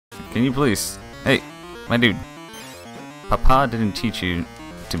Can you please? Hey, my dude. Papa didn't teach you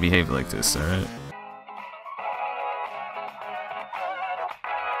to behave like this, alright?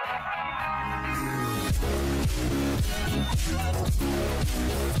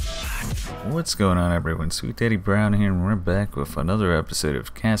 What's going on, everyone? Sweet Daddy Brown here, and we're back with another episode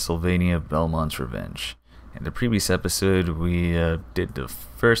of Castlevania Belmont's Revenge. In the previous episode, we did the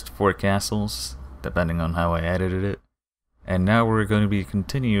first 4 castles, depending on how I edited it. And now we're going to be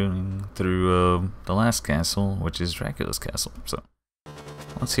continuing through the last castle, which is Dracula's castle. So,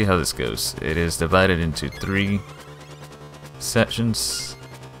 let's see how this goes. It is divided into 3 sections.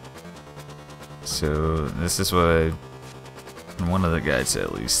 So, this is what in one of the guides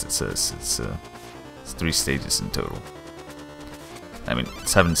at least, it says it's 3 stages in total. I mean,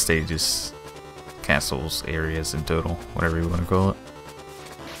 7 stages, castles, areas in total, whatever you want to call it.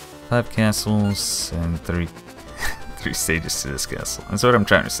 5 castles and 3 stages to this castle. That's what I'm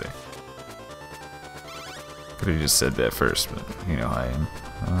trying to say. Could have just said that first, but you know how I am.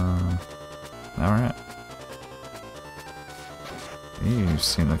 Alright. You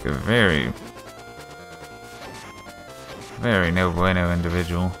seem like a very no bueno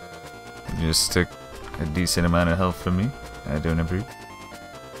individual. You just took a decent amount of health from me. I don't approve.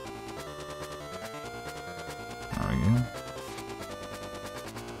 There we go.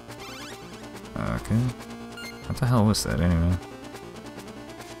 Okay. What the hell was that anyway?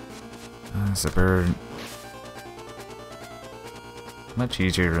 It's a bird. Much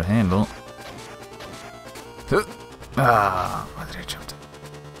easier to handle. Ah, why did I jump?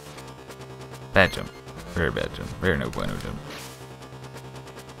 Bad jump. Very bad jump. Very no bueno jump.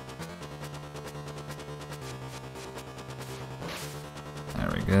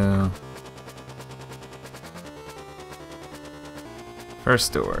 There we go.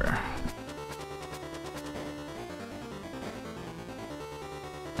 First door.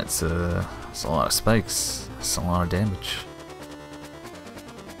 That's a lot of spikes. That's a lot of damage.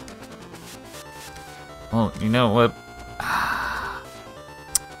 Well, you know what?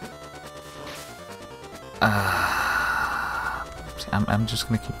 I'm just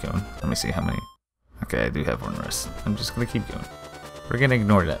gonna keep going. Let me see how many. Okay, I do have 1 rest. I'm just gonna keep going. We're gonna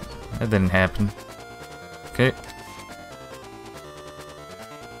ignore that. That didn't happen. Okay.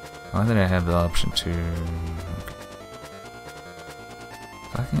 Why did I have the option to?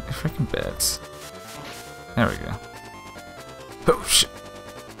 Okay. Freaking bats. There we go. Oh shit.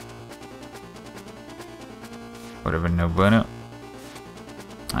 Whatever, no bueno.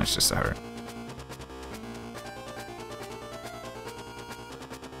 That's just a hurt.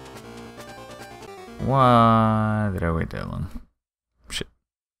 Why did I wait that long? Shit.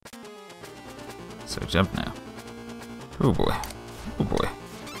 So jump now. Oh boy. Oh boy.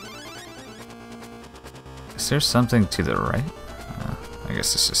 Is there something to the right? I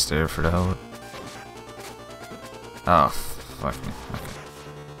guess it's just there for the hell of it. Oh, fuck me. Okay.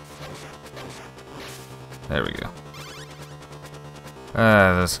 There we go.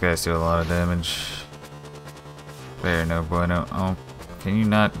 Those guys do a lot of damage. Very no bueno. Oh, can you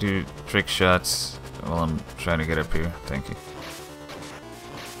not do trick shots while I'm trying to get up here? Thank you.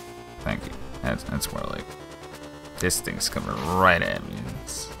 Thank you. That's more like this thing's coming right at me.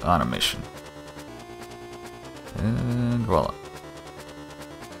 It's on a mission. And voila.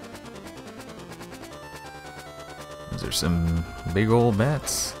 Those are some big old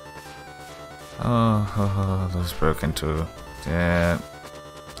bats. Oh, those broke into a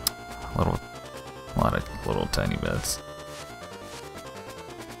lot of little tiny bats.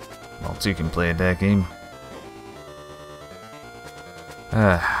 Well, 2 can play at that game.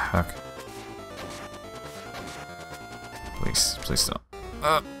 Okay. Please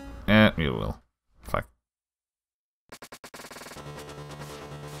don't. Yeah, you will. Fuck.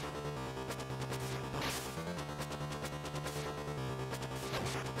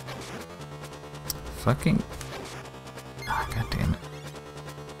 Fucking. Oh, God damn it.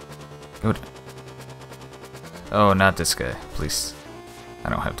 Go down. Oh, not this guy, please. I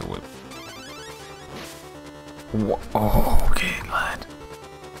don't have to whip. Oh, okay, lad.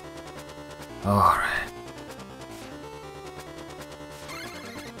 Alright.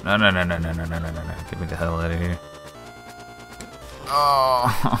 No. Get me the hell out of here. Oh,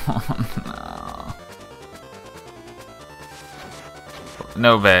 no.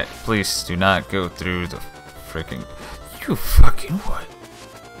 No, bat. Please do not go through the freaking. You fucking what?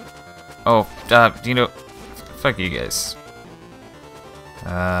 Oh, you know. Fuck you guys.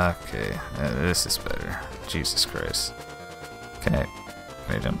 Okay, this is better. Jesus Christ. Can I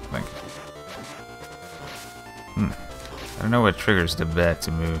jump? Thank you. I don't know what triggers the bat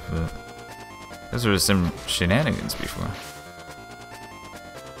to move, but those were some shenanigans before.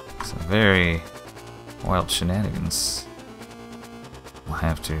 Some very wild shenanigans. We'll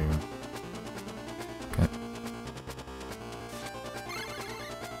have to... Okay.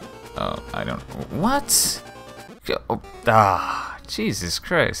 Oh, I don't... What? Oh, Jesus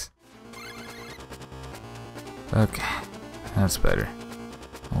Christ. Okay, that's better.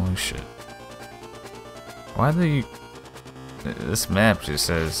 Holy shit. Why do you... This map just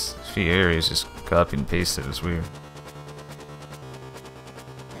says a few areas just copy and paste it. It's weird.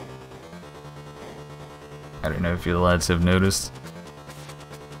 I don't know if you lads have noticed.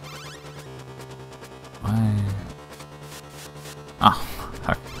 Why? Oh,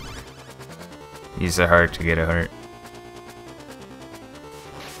 fuck. Use a heart to get a heart.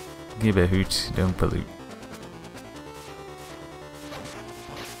 Give a hoot, don't pollute.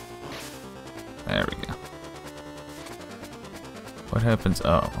 There we go. What happens?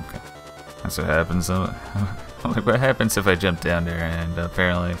 Oh, okay. That's what happens. Like, what happens if I jump down there and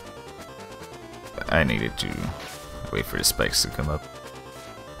apparently I needed to wait for the spikes to come up.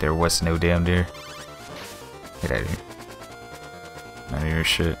 There was no down there. Get out of here. None of your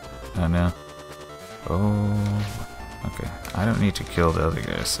shit. Oh no. Oh. Okay. I don't need to kill the other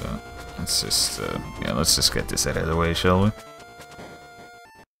guy, so let's just yeah, let's just get this out of the way, shall we?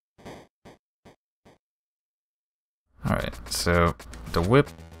 Alright, so the whip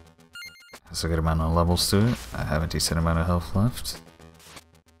has a good amount of levels to it. I have a decent amount of health left.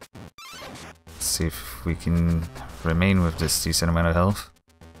 Let's see if we can remain with this decent amount of health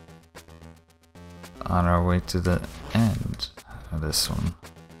on our way to the end of this one.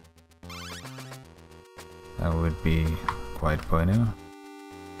 That would be quite pointy.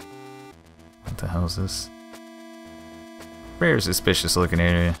 What the hell is this? Very suspicious looking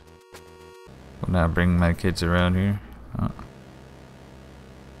area. Will not bring my kids around here. Oh.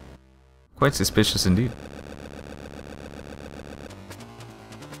 Quite suspicious indeed.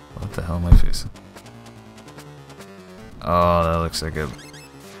 What the hell am I facing? Oh, that looks like a...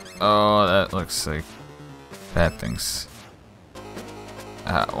 Oh, that looks like bad things.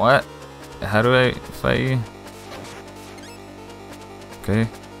 What? How do I fight you? Okay,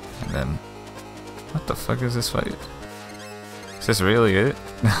 and then... What the fuck is this fight? Is this really it?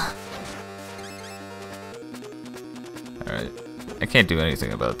 Alright. I can't do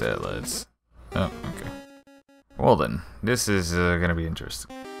anything about that, lads. Oh, okay. Well then, this is gonna be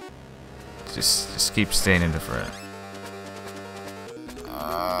interesting. Just keep staying in the front.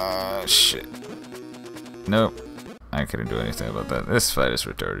 Shit. Nope. I couldn't do anything about that. This fight is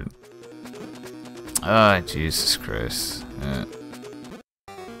retarded. Ah, Jesus Christ.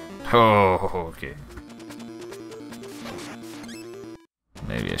 Oh, okay.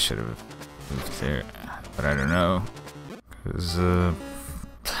 Maybe I should have moved there, but I don't know. Cause,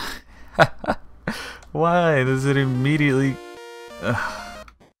 why does it immediately...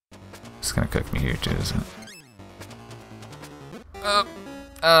 It's gonna cook me here too, isn't it? Oh,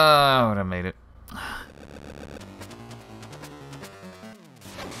 I would have made it.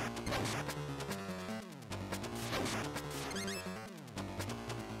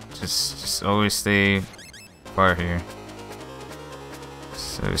 Just always stay far here.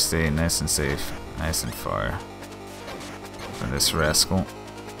 So stay nice and safe, nice and far from this rascal.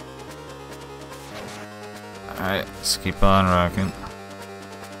 Alright, let's keep on rocking.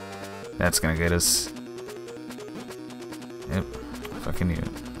 That's gonna get us. Yep, fucking knew it.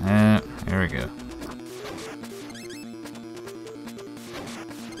 Here we go.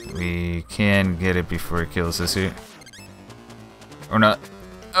 We can get it before it kills us here. Or not.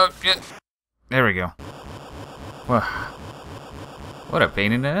 Oh, yeah. There we go. Wow. What a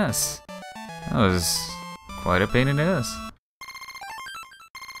pain in the ass. That was quite a pain in the ass.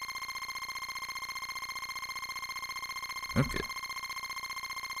 Okay.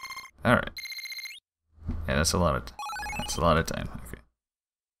 Alright. Yeah, that's a lot of time. Okay.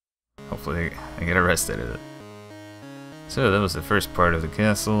 Hopefully I get a rest out of it. So that was the first part of the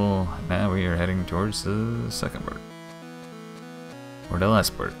castle. Now we are heading towards the second part. Or the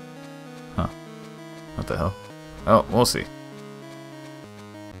last part. Huh. What the hell? Oh, we'll see.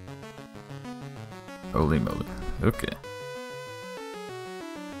 Holy moly. Okay.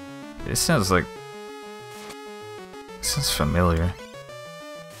 This sounds like... This sounds familiar.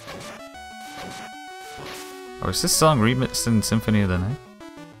 Oh, is this song remixed in Symphony of the Night?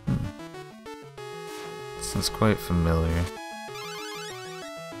 This sounds quite familiar.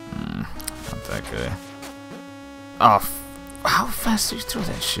 Not that guy. Oh, how fast do you throw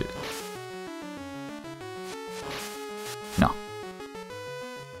that shit? No.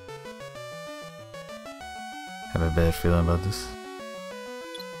 Have a bad feeling about this.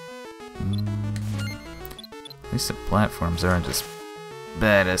 At least the platforms aren't just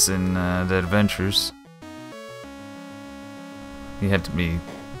badass in the adventures. He had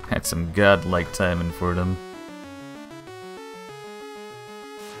some godlike timing for them.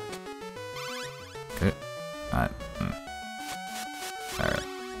 Okay. Alright.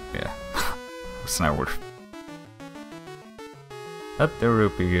 Yeah. It's not worth. Up the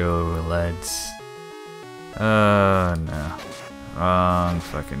rope we go, lads. Oh no. Wrong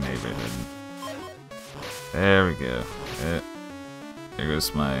fucking neighborhood. There we go. There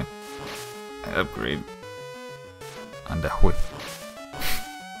goes my upgrade on the whip.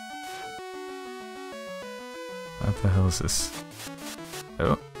 What the hell is this?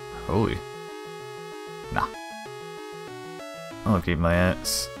 Oh, holy. Nah. I'll keep my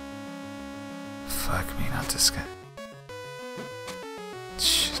ass. Fuck me, not this guy.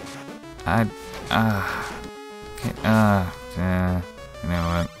 Shit. Can't, you know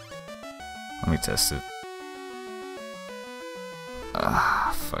what? Let me test it.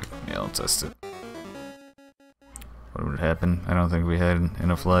 Fuck me, I'll test it. What would happen? I don't think we had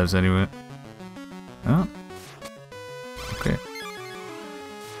enough lives anyway. Oh. Okay.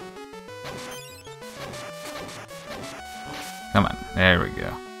 Come on, there we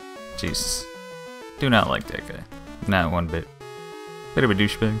go. Jesus. Do not like that guy. Not one bit. Bit of a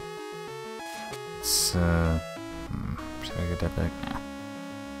douchebag. Let's, should I get that back?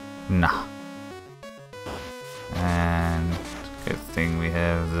 Nah. Nah. And good thing we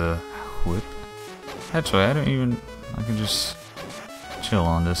have the whip. Actually, I can just chill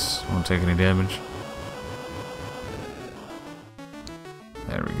on this. Won't take any damage.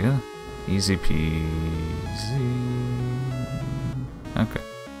 There we go. Easy peasy. Okay.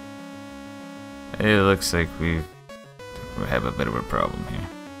 It looks like we have a bit of a problem here.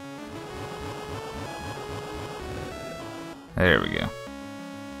 There we go.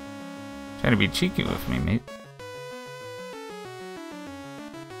 Trying to be cheeky with me, mate.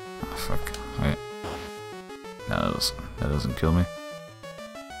 Oh, fuck. Wait. No, that doesn't kill me.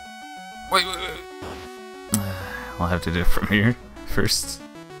 Wait. I'll have to do it from here first.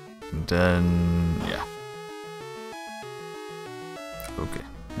 And then, yeah. Okay.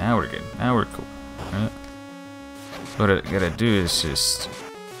 Now we're good. Now we're cool. Alright. What I gotta do is just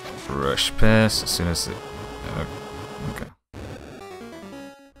rush past as soon as it. Okay.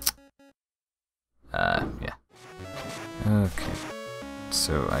 Yeah. Okay.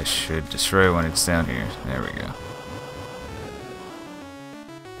 So I should destroy when it's down here. There we go.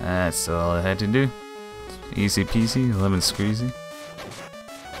 That's all I had to do. Easy peasy, lemon squeezy.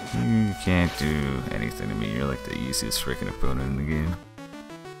 You can't do anything to me. You're like the easiest freaking opponent in the game.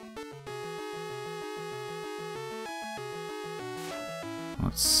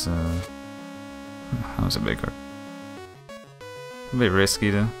 What's that was a big card. A bit risky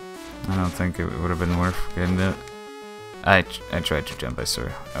though. I don't think it would have been worth getting that. I tried to jump, I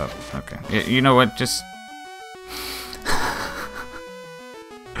swear. Oh, okay. You know what? Just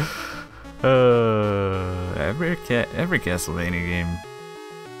every Castlevania game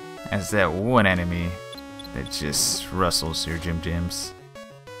has that one enemy that just rustles your jams.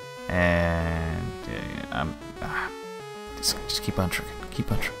 And yeah, just keep on trucking.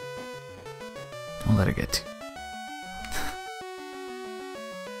 Keep on trucking. Don't let it get to you.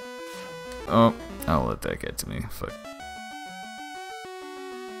 Oh, I'll let that get to me. Fuck.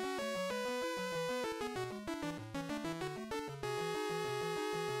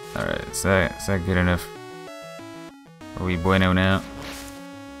 Alright, is that good enough? Are we bueno now?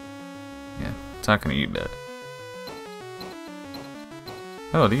 Yeah, talking to you, bet.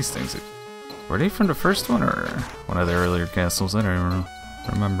 Oh, these things. Were they from the first one or one of the earlier castles? I don't even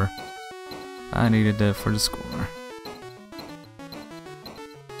remember. I needed that for the score.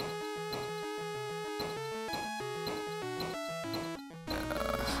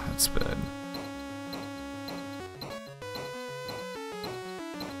 That's bad.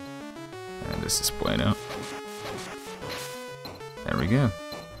 And this is bueno. There we go.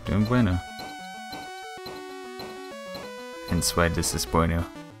 Doing bueno. Hence why this is bueno.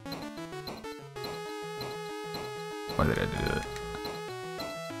 Why did I do that?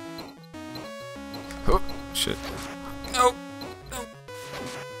 Oh, shit. No! No!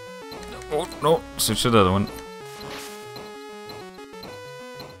 Oh, no! Switch to the other one.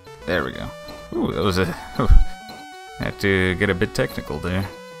 There we go. Ooh, that was a... I had to get a bit technical there.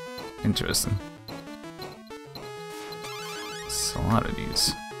 Interesting. It's a lot of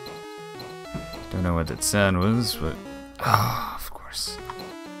these. Don't know what that sound was, but... Ah, of course.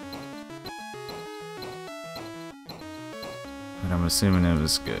 But I'm assuming it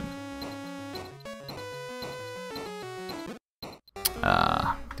was good.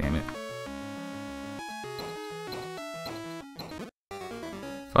 Ah, damn it.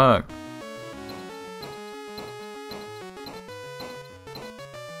 Fuck.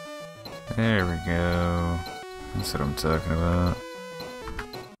 There we go. That's what I'm talking about.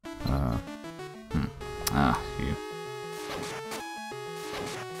 You.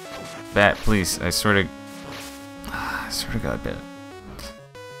 Bat, please. I swear to God, bat.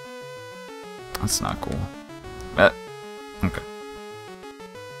 That's not cool. Bat. Okay.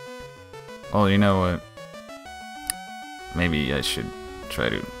 Well, you know what? Maybe I should try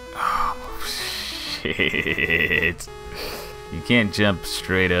to... Oh, shit. You can't jump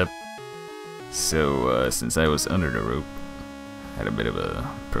straight up. So, since I was under the rope, I had a bit of a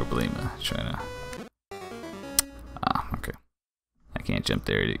problem trying to... Okay. I can't jump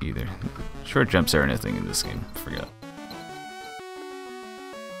there either. Short jumps aren't a thing in this game. Forgot.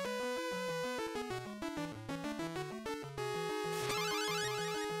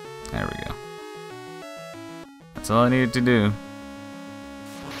 There we go. That's all I needed to do.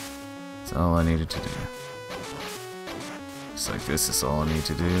 That's all I needed to do. Looks like this is all I need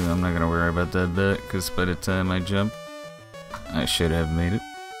to do. I'm not gonna worry about that bit, because by the time I jump, I should have made it.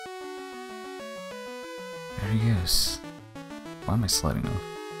 There he goes. Why am I sliding off?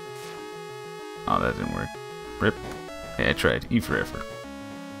 Oh, that didn't work. Rip. Hey, I tried. E for effort.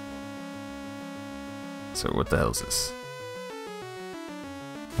 So what the hell is this?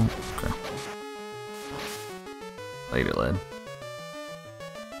 Oh, okay. Later, lad.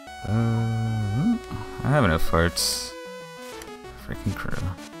 I have enough hearts. Freaking crow.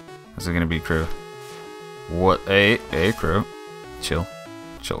 Is it gonna be crow? What? Hey, crow. Chill.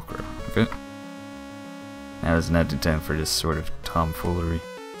 Chill, crow. Okay. Now is not the time for this sort of tomfoolery.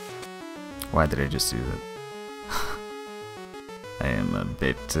 Why did I just do that? I am a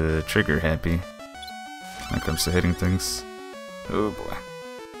bit trigger happy when it comes to hitting things. Oh boy.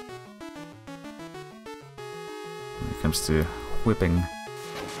 When it comes to whipping,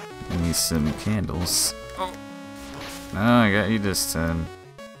 give me some candles. Oh, I got you this time,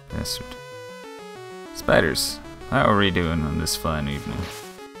 bastard. Spiders, how are we doing on this fine evening?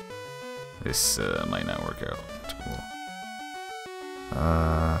 This might not work out too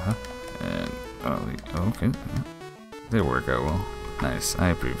well. And okay, did work out well. Nice,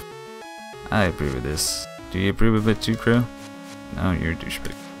 I approve. I approve of this. Do you approve of it too, Crow? No, you're a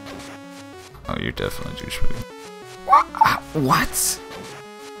douchebag. Oh, you're definitely a douchebag. What?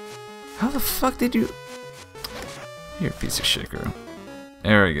 How the fuck did you... You're a piece of shit, Crow.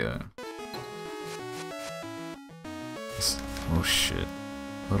 There we go. Oh shit.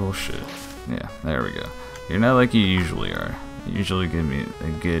 Little shit. Yeah, there we go. You're not like you usually are. You usually give me a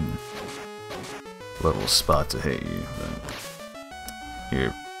good little spot to hit you, but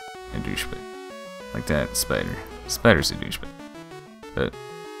you're a douchebag. Like that spider. Spider's a douchebag. But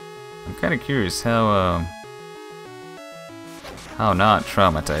I'm kind of curious how not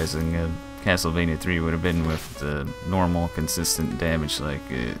traumatizing Castlevania 3 would have been with the normal, consistent damage like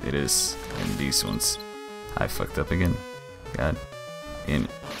it is in these ones. I fucked up again. God damn it.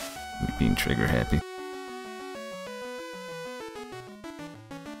 Me being trigger happy.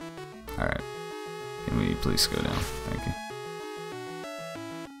 Alright. Can we please go down? Thank you.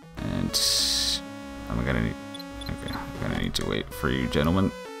 And I'm gonna need to wait for you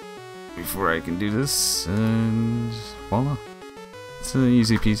gentlemen before I can do this, and voila. It's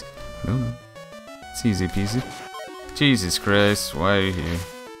easy peasy. No. It's easy peasy. Jesus Christ, why are you here?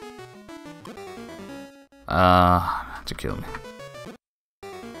 To kill me.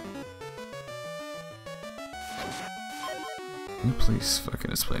 Can you please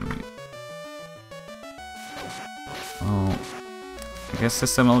fucking explain to me? Oh, I guess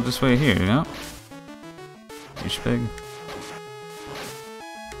this time I'll just wait here, you know? Douchebag.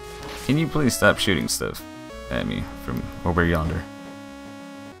 Can you please stop shooting stuff at me from over yonder?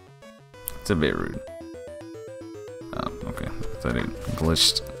 It's a bit rude. Oh, okay. I thought it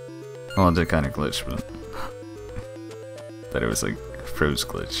glitched. Well, it did kind of glitch, but thought it was like froze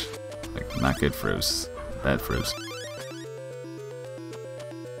glitch. Like, not good froze. Bad froze.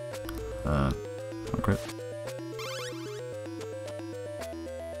 Okay.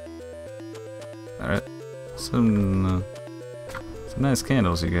 Alright. Some nice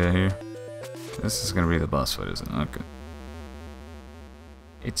candles you got here. This is gonna be the boss fight, isn't it? Okay.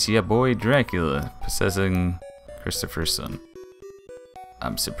 It's your boy Dracula, possessing Christopher's son.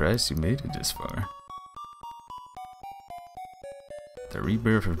 I'm surprised you made it this far. The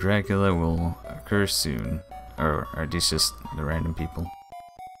rebirth of Dracula will occur soon. Or are these just the random people?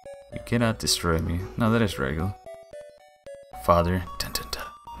 You cannot destroy me. No, that is Dracula. Father. Dun dun dun.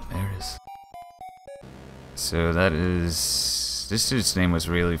 There it is. So that is... This dude's name was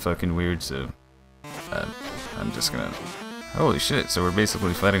really fucking weird, so... I'm just gonna Holy shit, so we're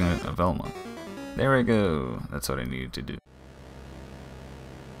basically fighting a Belmont. There I go. That's what I needed to do.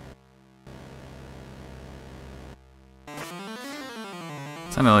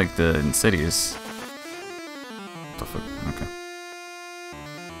 Sounded like the Insidious. What the fuck? Okay.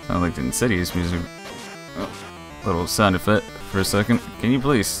 Sounded like the Insidious music. Oh, little sound effect for a second. Can you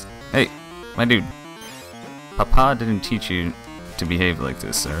please? Hey, my dude. Papa didn't teach you to behave like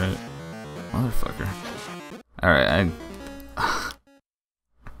this, alright? Motherfucker. Alright,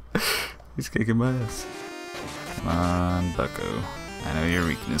 he's kicking my ass. Come on, bucko. I know your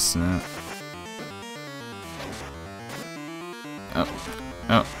weakness. Oh,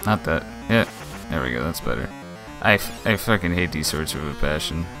 not that. Yeah, there we go, that's better. I fucking hate these swords with a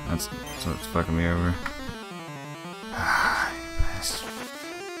passion. That's what's fucking me over. You bastard.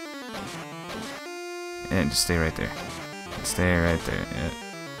 Yeah, just stay right there. Stay right there, yeah.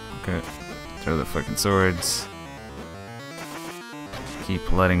 Okay. Throw the fucking swords.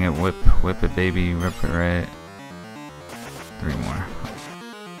 Keep letting it whip it, baby, rip it right. 3 more.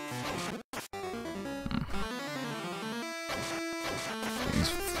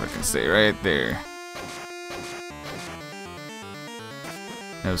 Just fucking stay right there.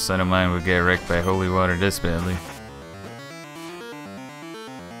 No son of mine would get wrecked by holy water this badly.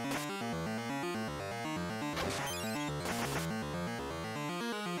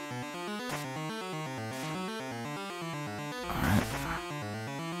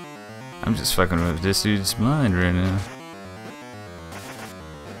 I'm just fucking with this dude's mind right now.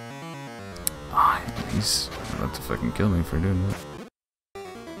 Oh, he's about to fucking kill me for doing that.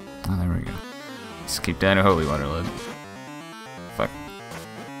 Oh, there we go. Just keep down to holy water, lad. Fuck.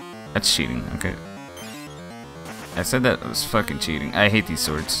 That's cheating, okay. I said that was fucking cheating. I hate these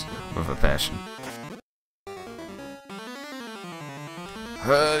swords with a passion.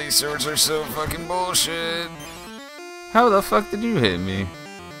 These swords are so fucking bullshit. How the fuck did you hit me?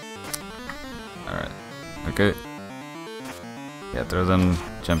 Alright. Okay. Yeah, throw them.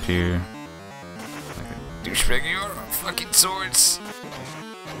 Jump here. Like a douchebag, you are fucking swords.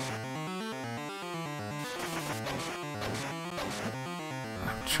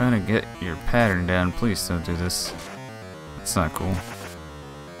 I'm trying to get your pattern down. Please don't do this. That's not cool.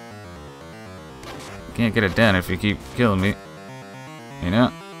 You can't get it down if you keep killing me. You know?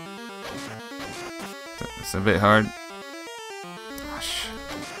 It's a bit hard. Oh, shit.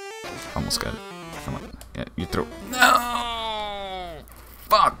 Almost got it. Come on. Yeah, you throw. No!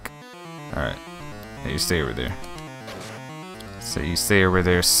 Fuck! Alright. Hey, you stay over there. So you stay over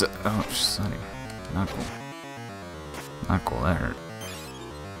there. So oh, sonny. Not cool. Not cool, that hurt.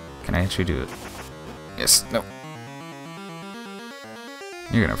 Can I actually do it? Yes. No.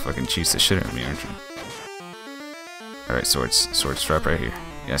 You're gonna fucking cheese the shit out of me, aren't you? Alright, swords. Swords drop right here.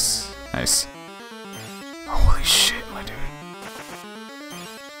 Yes. Nice. Holy shit, my dude.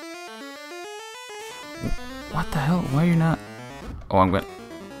 What the hell? Why are you not? Oh, I'm going.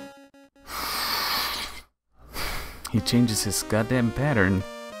 He changes his goddamn pattern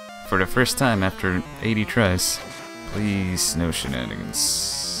for the first time after 80 tries. Please, no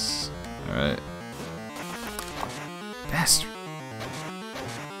shenanigans. Alright. Bastard.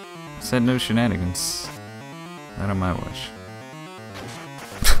 Said no shenanigans. Not on my watch.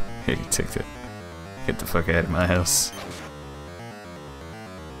 Hey, take that. Get the fuck out of my house.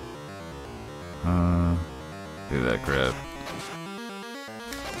 Do that crap.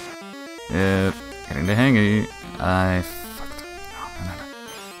 Yep, getting the hang of you. I fucked up.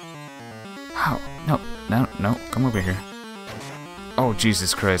 No. How? No, come over here. Oh,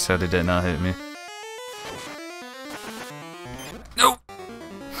 Jesus Christ, how did that not hit me? Nope!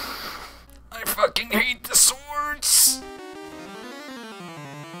 I fucking hate the swords!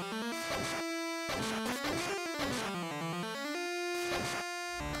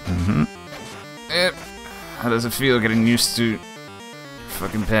 Mm-hmm. Yep. How does it feel getting used to your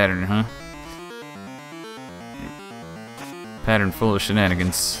fucking pattern, huh? Pattern full of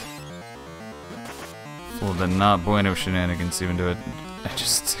shenanigans. Full of the not bueno shenanigans, even though I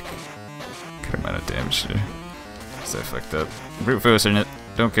just took a good amount of damage there. So I fucked up. Brute forcing it.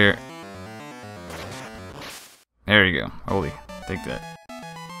 Don't care. There you go. Holy. Take that.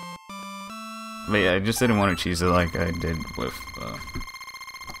 But yeah, I just didn't want to cheese it like I did with,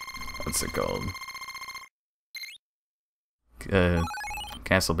 what's it called?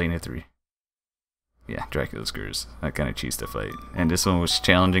 Castlevania 3. Yeah, Dracula's Curse. That kind of cheese to fight. And this one was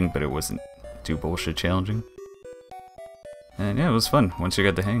challenging, but it wasn't too bullshit challenging. And yeah, it was fun once you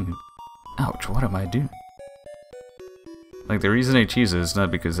got the hang. Ouch, what am I doing? Like, the reason I cheese it is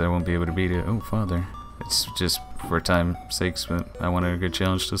not because I won't be able to beat it. Oh, father. It's just for time's sakes, but I wanted a good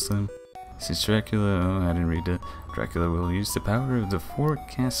challenge this time. Since Dracula, oh, I didn't read that. Dracula will use the power of the 4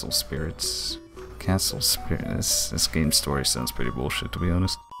 castle spirits. Castle spirits. This game story sounds pretty bullshit, to be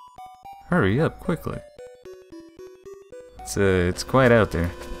honest. Hurry up, quickly. It's quite out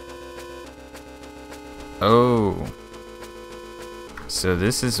there. Oh. So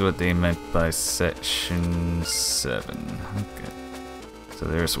this is what they meant by section 7. Okay. So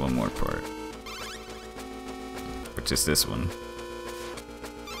there's one more part. Which is this one.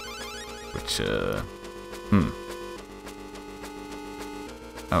 Which,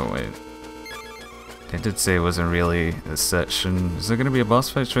 Oh, wait. They did say it wasn't really a section. Is there gonna be a boss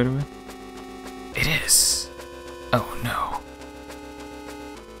fight straight away? It is! Oh, no.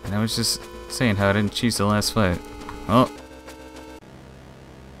 And I was just saying how I didn't choose the last fight. Oh.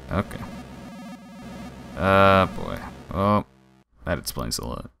 Okay. Boy. Well, that explains a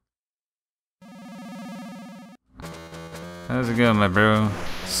lot. How's it going, my bro?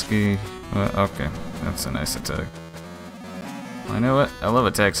 Ski. Well, okay, that's a nice attack. Well, you know what? I love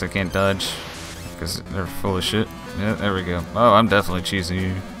attacks I can't dodge because they're full of shit. Yeah, there we go. Oh, I'm definitely choosing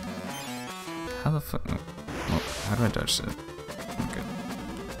you. How the fuck? Well, how do I dodge that? Okay.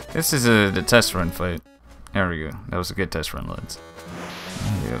 This is the test run fight. There we go. That was a good test run, lads.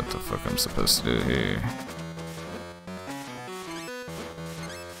 Yeah, what the fuck I'm supposed to do here?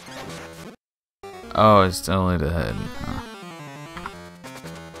 Oh, it's only the head. Huh.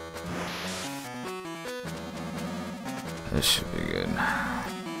 This should be good.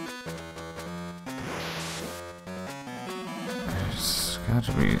 There's got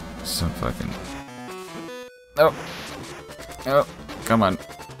to be some fucking... Oh! Oh! Come on.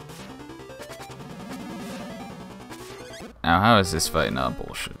 Now, how is this fight not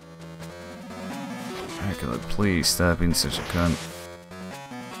bullshit? Dracula, please stop being such a cunt.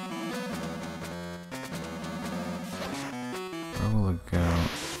 Where will it go?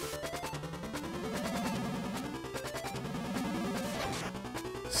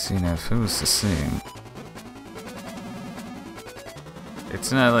 See, now if it was the same...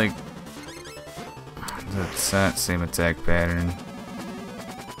 It's not like... That's that same attack pattern.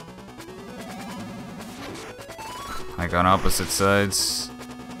 Like on opposite sides.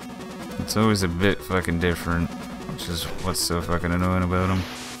 It's always a bit fucking different. Which is what's so fucking annoying about them.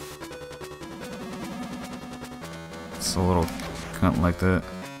 It's a little cunt like that.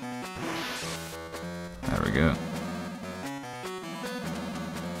 There we go.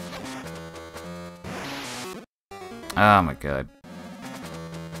 Oh my god.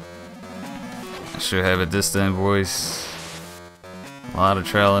 I should have it this time, boys. A lot of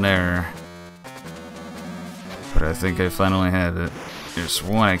trial and error. But I think I finally have it. There's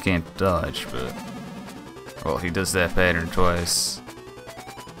one I can't dodge, but... Well, he does that pattern twice.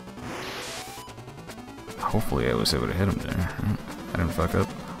 Hopefully I was able to hit him there. I didn't fuck up.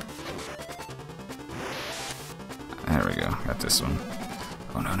 There we go. Got this one.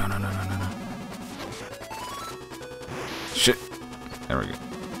 Oh no, no, no, no, no, no, no. Shit. There we go.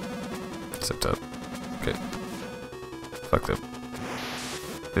 Set up. Okay. Fucked up.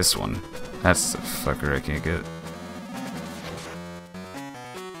 This one. That's the fucker I can't get.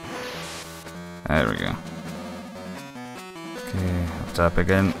 There we go. Okay, up top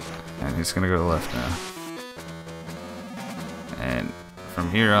again. And he's gonna go left now. And from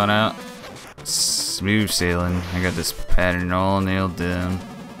here on out, smooth sailing. I got this pattern all nailed down.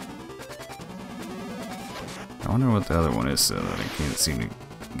 I wonder what the other one is so that I can't seem to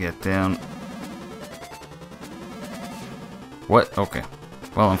get down. What? Okay.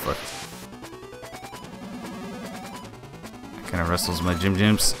 Well, I'm fucked. That kind of wrestles my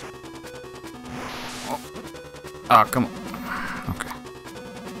Jim-Jims. Ah, come on. Okay.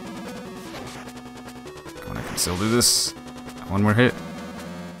 Come on, I can still do this. One more hit.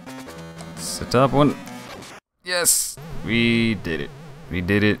 It's the top one. Yes! We did it. We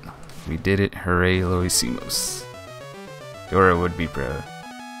did it. We did it. Hooray, lo hicimos. Dora would be proud.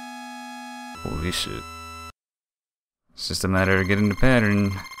 Holy shit. It's just a matter of getting the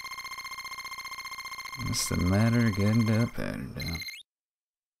pattern. It's a matter of getting that pattern down.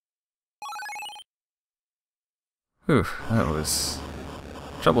 Whew, that was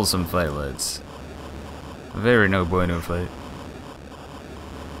troublesome fight, lads. Very no bueno fight.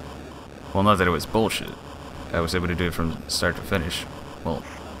 Well, not that it was bullshit. I was able to do it from start to finish. Well,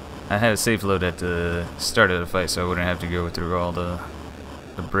 I had a safe load at the start of the fight, so I wouldn't have to go through all the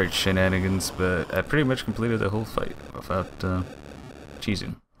break shenanigans, but I pretty much completed the whole fight without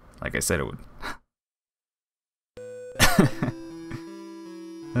cheesing, like I said it would.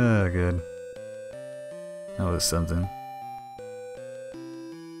 Oh, good. That was something.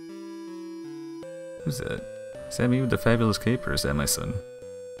 Who's that? Is that me with the fabulous cape, or is that my son?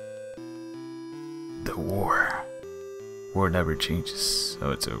 War never changes.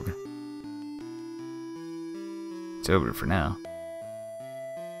 Oh, it's over. It's over for now.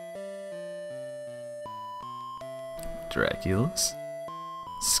 Dracula's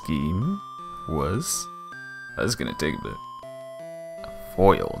scheme was gonna take a bit.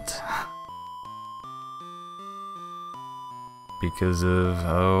 Foiled. Because of,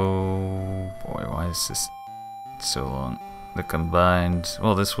 oh boy, why is this so long? The combined,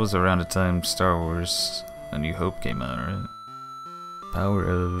 well, this was around the time Star Wars A New Hope came out, right? Power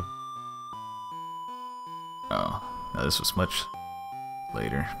of, oh, no, this was much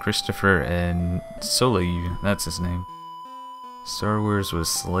later. Christopher and Soleiyu, that's his name. Star Wars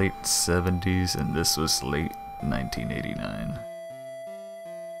was late 70s and this was late 1989.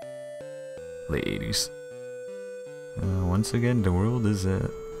 Late 80s. Once again, the world is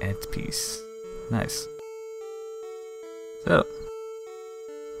at peace. Nice. So,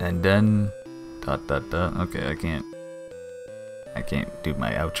 and then okay, I can't do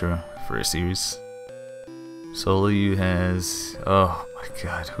my outro for a series. Soleiyu has, oh my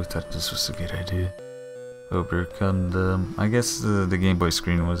god, who thought this was a good idea? Overcome the, I guess the Game Boy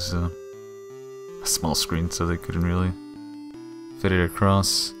screen was a small screen, so they couldn't really fit it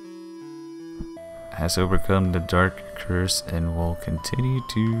across. Has overcome the dark curse and will continue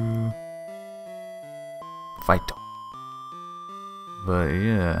to fight. But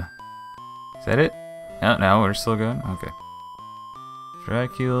yeah, is that it? No, now we're still going? Okay.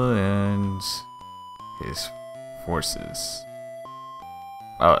 Dracula and his forces.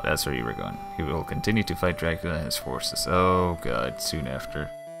 Oh, that's where you were going. He will continue to fight Dracula and his forces. Oh god, soon after.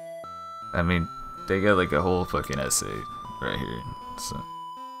 I mean, they got like a whole fucking essay right here. So,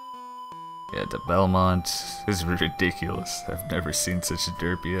 yeah, the Belmont is ridiculous. I've never seen such a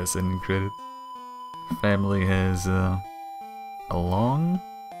derpy ass ending credits. Family has a long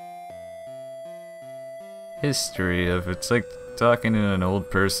history of, it's like talking to an old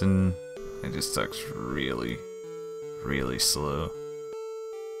person. It just talks really, really slow.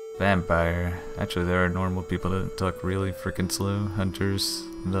 Vampire. Actually, there are normal people that talk really freaking slow. Hunters.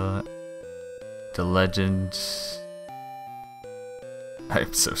 The legend.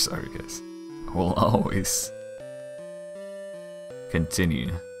 I'm so sorry, guys. Will always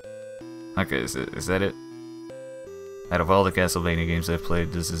continue. Okay, is that it? Out of all the Castlevania games I've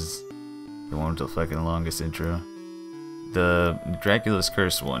played, this is the one with the fucking longest intro. The Dracula's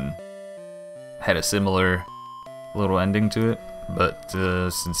Curse one had a similar little ending to it, but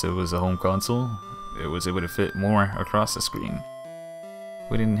since it was a home console, it was able to fit more across the screen.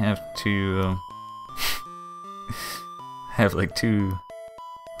 We didn't have to have like two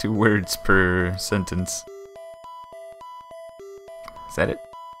words per sentence. Is that it?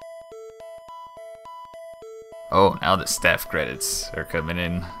 Oh, now the staff credits are coming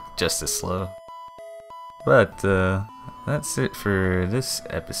in just as slow. But that's it for this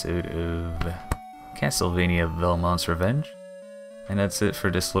episode of Castlevania Belmont's Revenge. And that's it for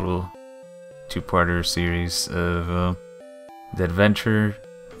this little two-parter series of the Adventure,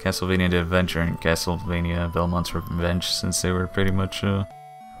 Castlevania the Adventure, and Castlevania Belmont's Revenge, since they were pretty much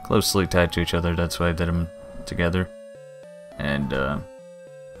closely tied to each other. That's why I did them together. And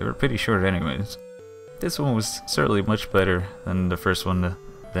they were pretty short anyways. This one was certainly much better than the first one,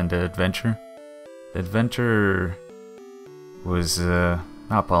 than the Adventure. The Adventure was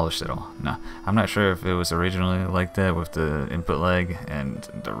not polished at all. No, I'm not sure if it was originally like that with the input lag and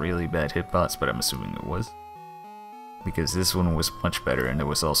the really bad hitbox, but I'm assuming it was. Because this one was much better, and it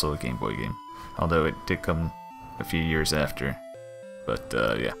was also a Game Boy game. Although it did come a few years after. But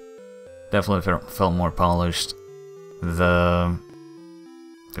yeah, definitely felt more polished. The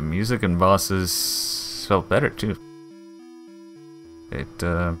music and bosses felt better too. It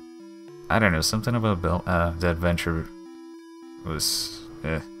I don't know, something about the Adventure was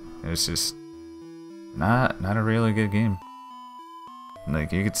it was just not a really good game.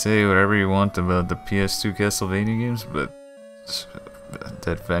 Like, you could say whatever you want about the PS2 Castlevania games, but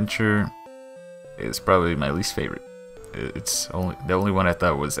the Adventure is probably my least favorite. It's the only one I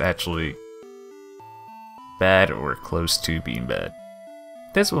thought was actually bad or close to being bad.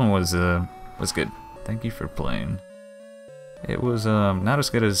 This one was good. Thank you for playing. It was not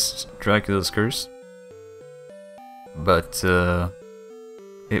as good as Dracula's Curse, but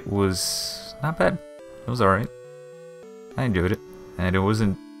it was not bad. It was alright. I enjoyed it, and it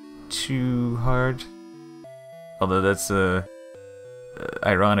wasn't too hard. Although that's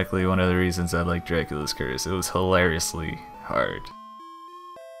ironically one of the reasons I like Dracula's Curse. It was hilariously hard.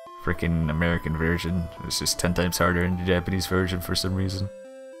 Freaking American version was just 10 times harder than the Japanese version for some reason.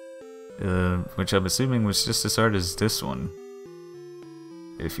 Which I'm assuming was just as hard as this one,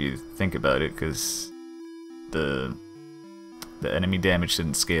 if you think about it, because the the enemy damage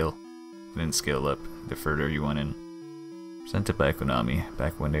didn't scale. It didn't scale up the further you went in. Presented by Konami,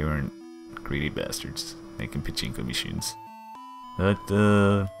 back when they weren't greedy bastards making pachinko machines. But,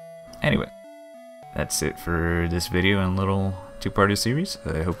 anyway. That's it for this video and little two-parter series.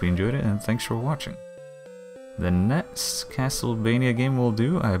 I hope you enjoyed it, and thanks for watching. The next Castlevania game we'll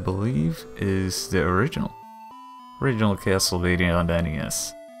do, I believe, is the original Castlevania on the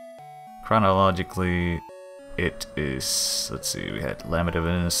NES. Chronologically, it is, let's see, we had Lament of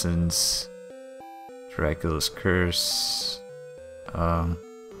Innocence, Dracula's Curse,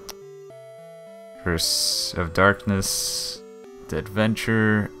 Curse of Darkness, The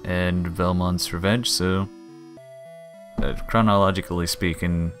Adventure, and Belmont's Revenge. So, chronologically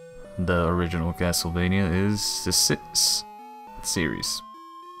speaking, the original Castlevania is the 6th series.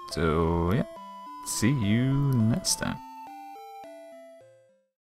 So, yeah, see you next time.